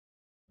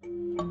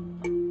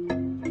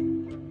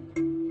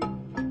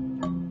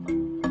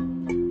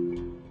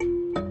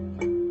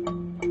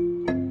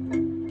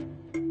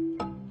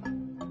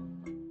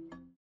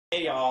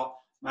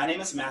name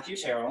is Matthew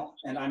Terrell,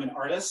 and I'm an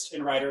artist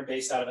and writer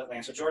based out of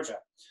Atlanta, Georgia.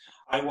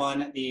 I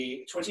won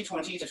the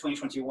 2020 to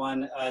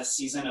 2021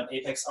 season of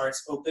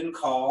apexart's Open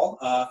Call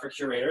for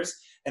curators,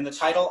 and the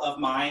title of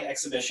my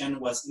exhibition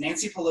was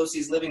Nancy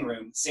Pelosi's Living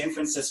Room, San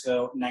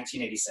Francisco,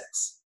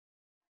 1986.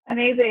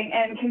 Amazing,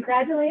 and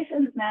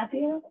congratulations,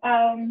 Matthew.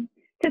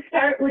 To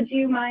start, would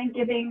you mind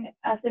giving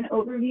us an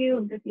overview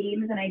of the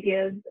themes and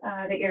ideas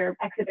that your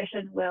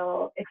exhibition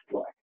will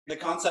explore? The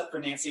concept for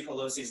Nancy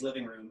Pelosi's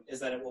Living Room is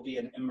that it will be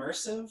an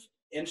immersive,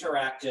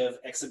 interactive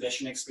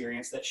exhibition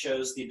experience that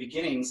shows the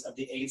beginnings of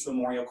the AIDS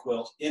memorial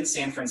quilt in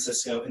San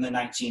Francisco in the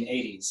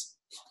 1980s.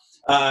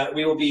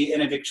 We will be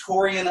in a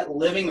Victorian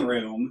living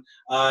room,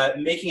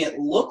 making it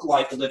look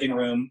like the living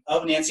room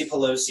of Nancy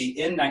Pelosi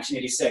in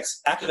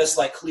 1986. Activists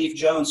like Cleve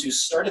Jones, who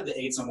started the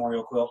AIDS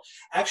memorial quilt,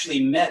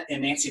 actually met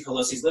in Nancy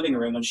Pelosi's living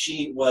room when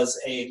she was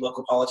a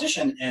local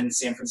politician in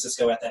San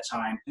Francisco at that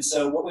time. And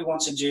so what we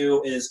want to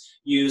do is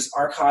use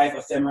archive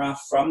ephemera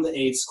from the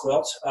AIDS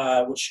quilt,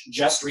 which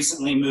just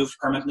recently moved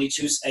permanently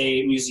to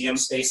a museum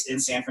space in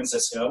San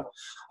Francisco,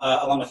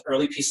 along with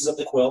early pieces of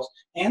the quilt,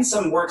 and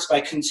some works by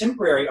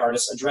contemporary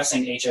artists addressing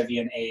HIV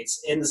and AIDS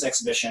in this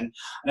exhibition.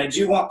 And I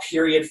do want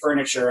period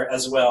furniture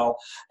as well.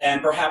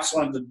 And perhaps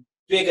one of the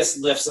biggest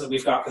lifts that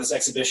we've got for this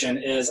exhibition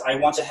is I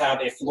want to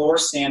have a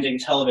floor-standing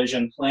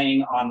television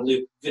playing on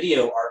loop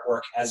video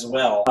artwork as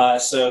well.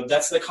 So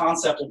that's the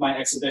concept of my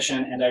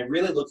exhibition, and I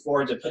really look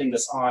forward to putting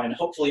this on, and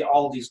hopefully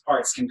all of these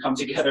parts can come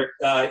together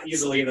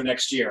easily in the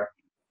next year.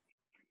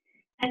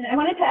 And I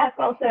wanted to ask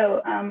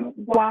also,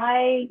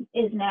 why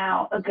is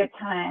now a good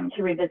time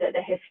to revisit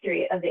the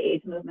history of the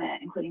AIDS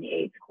movement, including the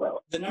AIDS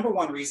quilt? The number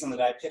one reason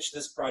that I pitched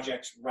this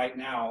project right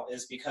now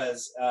is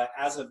because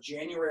as of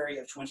January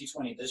of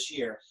 2020, this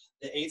year,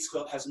 the AIDS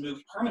quilt has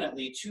moved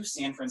permanently to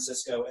San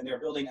Francisco, and they're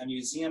building a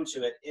museum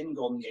to it in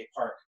Golden Gate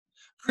Park.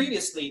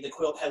 Previously, the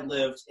quilt had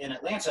lived in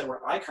Atlanta,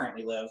 where I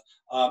currently live,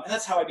 and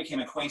that's how I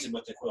became acquainted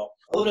with the quilt.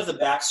 A little bit of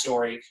the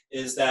backstory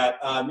is that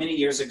many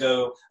years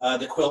ago,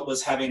 the quilt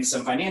was having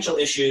some financial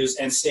issues,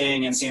 and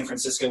staying in San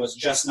Francisco was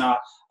just not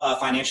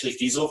financially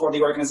feasible for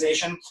the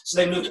organization. So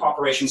they moved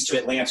operations to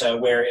Atlanta,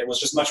 where it was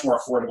just much more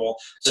affordable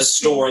to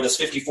store this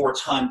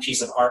 54-ton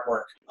piece of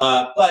artwork.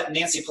 But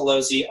Nancy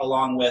Pelosi,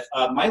 along with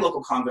my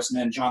local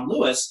congressman, John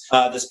Lewis,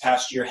 this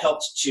past year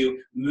helped to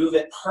move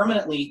it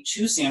permanently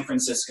to San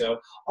Francisco.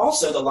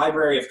 Also, the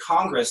Library of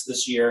Congress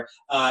this year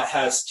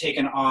has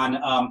taken on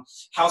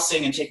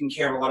housing and taking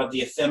care of a lot of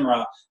the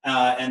ephemera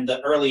and the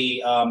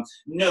early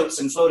notes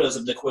and photos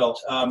of the quilt.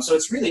 So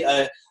it's really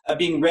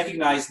being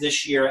recognized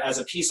this year as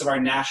a piece of our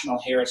national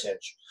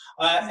heritage.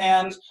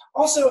 And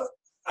also,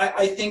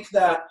 I think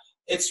that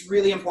it's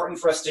really important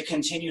for us to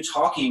continue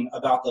talking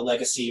about the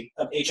legacy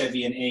of HIV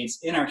and AIDS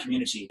in our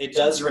community. It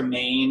does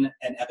remain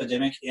an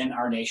epidemic in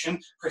our nation,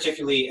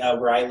 particularly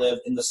where I live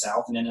in the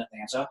South and in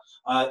Atlanta.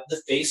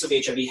 The face of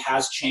HIV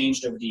has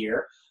changed over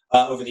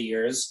the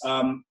years,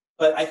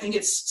 but I think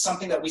it's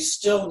something that we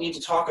still need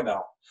to talk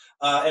about.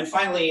 And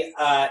finally,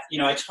 I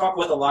talk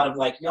with a lot of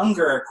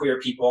younger queer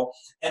people,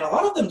 and a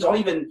lot of them don't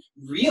even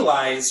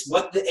realize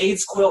what the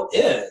AIDS quilt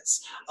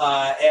is.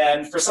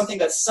 And for something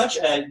that's such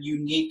a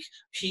unique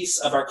piece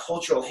of our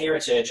cultural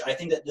heritage, I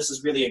think that this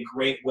is really a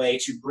great way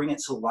to bring it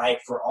to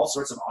life for all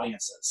sorts of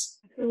audiences.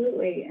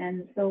 Absolutely,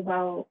 and so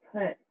well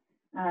put.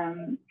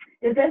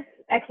 Does this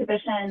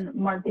exhibition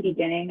mark the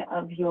beginning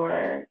of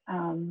your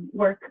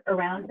work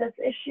around this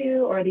issue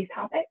or these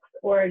topics,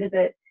 or does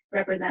it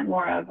represent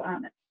more of a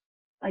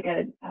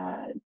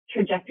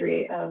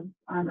trajectory of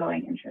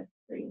ongoing interest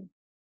for you?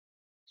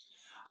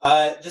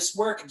 This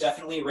work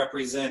definitely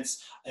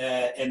represents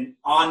an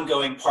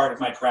ongoing part of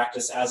my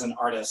practice as an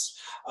artist.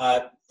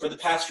 For the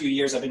past few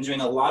years, I've been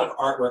doing a lot of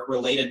artwork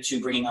related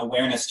to bringing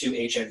awareness to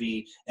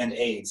HIV and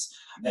AIDS.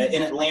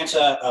 In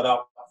Atlanta,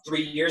 about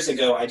 3 years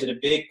ago, I did a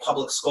big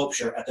public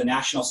sculpture at the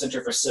National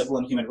Center for Civil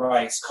and Human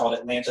Rights called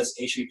Atlanta's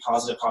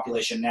HIV-Positive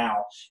Population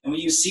Now. And we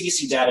used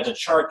CDC data to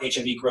chart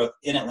HIV growth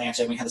in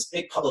Atlanta, and we had this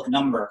big public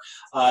number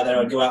that I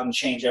would go out and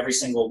change every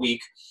single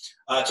week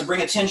to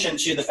bring attention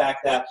to the fact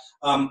that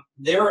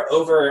there are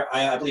over,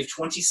 I believe,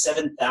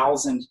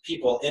 27,000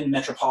 people in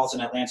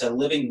metropolitan Atlanta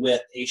living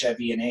with HIV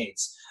and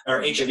AIDS,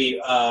 or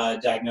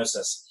HIV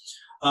diagnosis.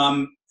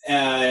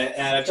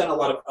 And I've done a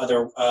lot of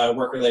other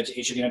work related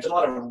to HIV, and I've done a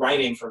lot of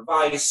writing for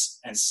Vice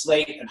and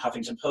Slate and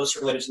Huffington Post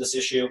related to this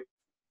issue.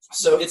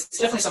 So it's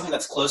definitely something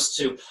that's close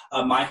to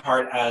my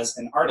heart as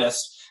an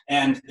artist.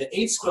 And the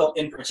AIDS quilt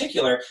in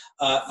particular,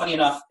 funny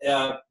enough,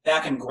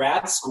 back in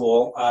grad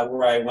school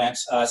where I went,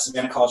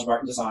 Savannah College of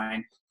Art and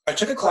Design, I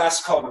took a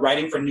class called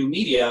Writing for New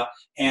Media,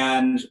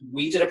 and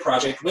we did a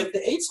project with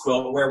the AIDS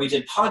quilt where we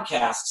did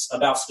podcasts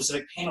about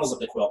specific panels of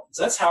the quilt.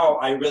 So that's how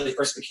I really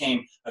first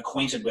became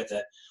acquainted with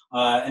it.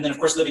 And then, of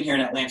course, living here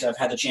in Atlanta, I've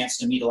had the chance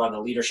to meet a lot of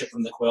the leadership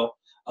from the quilt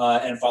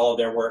and follow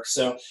their work.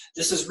 So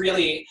this is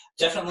really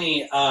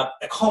definitely a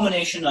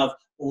culmination of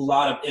a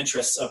lot of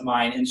interests of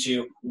mine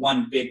into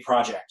one big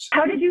project.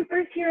 How did you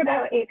first hear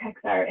about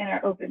apexart in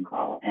our open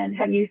call? And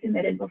have you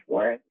submitted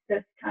before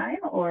this time,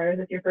 or is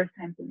this your first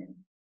time submitting?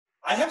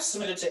 I have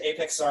submitted to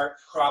apexart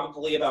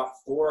probably about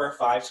 4 or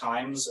 5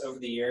 times over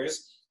the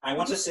years. I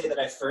want to say that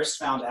I first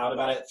found out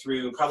about it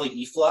through probably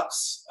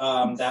eFlux,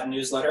 that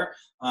newsletter,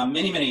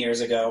 many, many years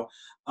ago.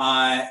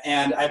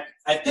 And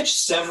I pitched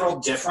several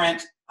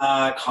different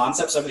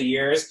concepts over the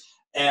years,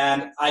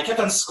 and I kept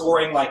on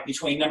scoring like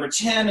between number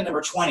 10 and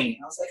number 20.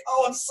 I was like,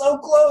 oh, I'm so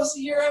close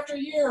year after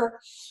year.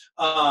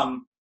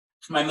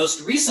 My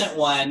most recent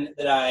one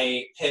that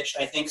I pitched,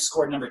 I think,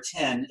 scored number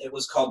 10. It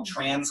was called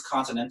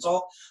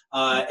Transcontinental,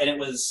 and it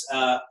was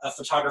a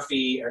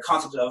photography or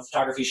concept of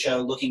photography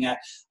show looking at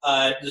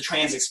the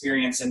trans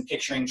experience and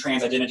picturing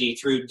trans identity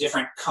through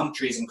different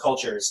countries and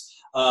cultures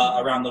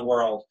around the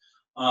world.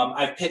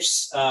 I've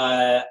pitched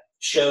this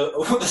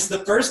is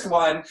the first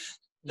one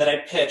that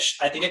I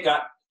pitched. I think it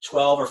got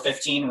 12 or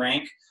 15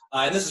 rank,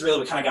 and this is really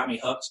what kind of got me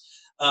hooked.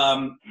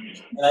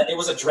 It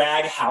was a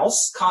drag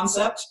house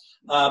concept.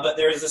 But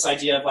there's this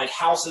idea of like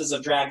houses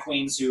of drag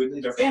queens who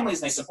leave their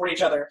families and they support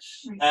each other.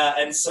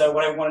 And so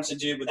what I wanted to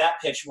do with that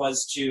pitch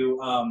was to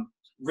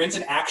rent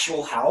an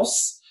actual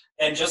house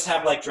and just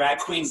have like drag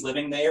queens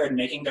living there and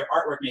making their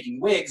artwork, making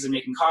wigs and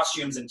making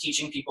costumes and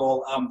teaching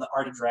people the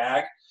art of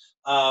drag.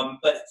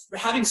 But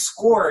having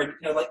scored,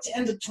 like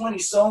 10 to 20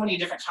 so many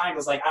different times,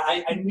 was like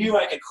I knew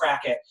I could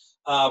crack it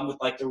with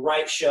like the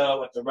right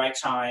show at the right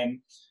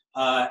time.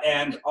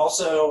 And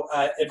also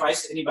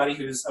advice to anybody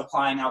who's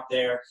applying out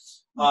there.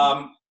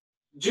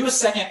 Do a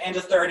second and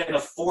a third and a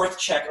fourth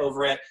check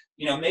over it.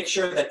 Make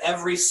sure that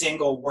every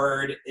single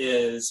word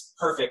is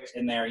perfect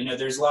in there.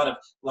 There's a lot of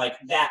like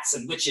that's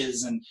and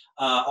whiches and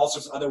all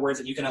sorts of other words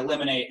that you can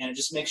eliminate, and it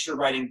just makes your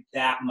writing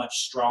that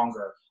much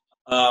stronger.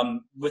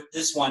 With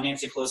this one,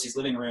 Nancy Pelosi's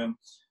Living Room,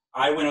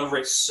 I went over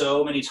it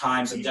so many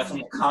times and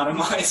definitely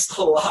economized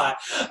a lot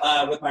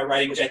with my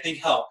writing, which I think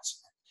helped.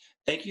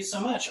 Thank you so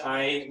much.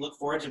 I look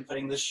forward to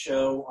putting this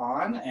show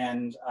on,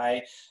 and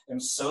I am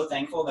so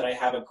thankful that I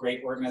have a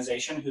great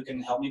organization who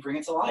can help me bring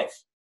it to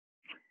life.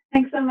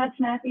 Thanks so much,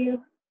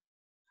 Matthew.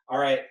 All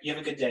right. You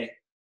have a good day.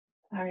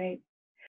 All right.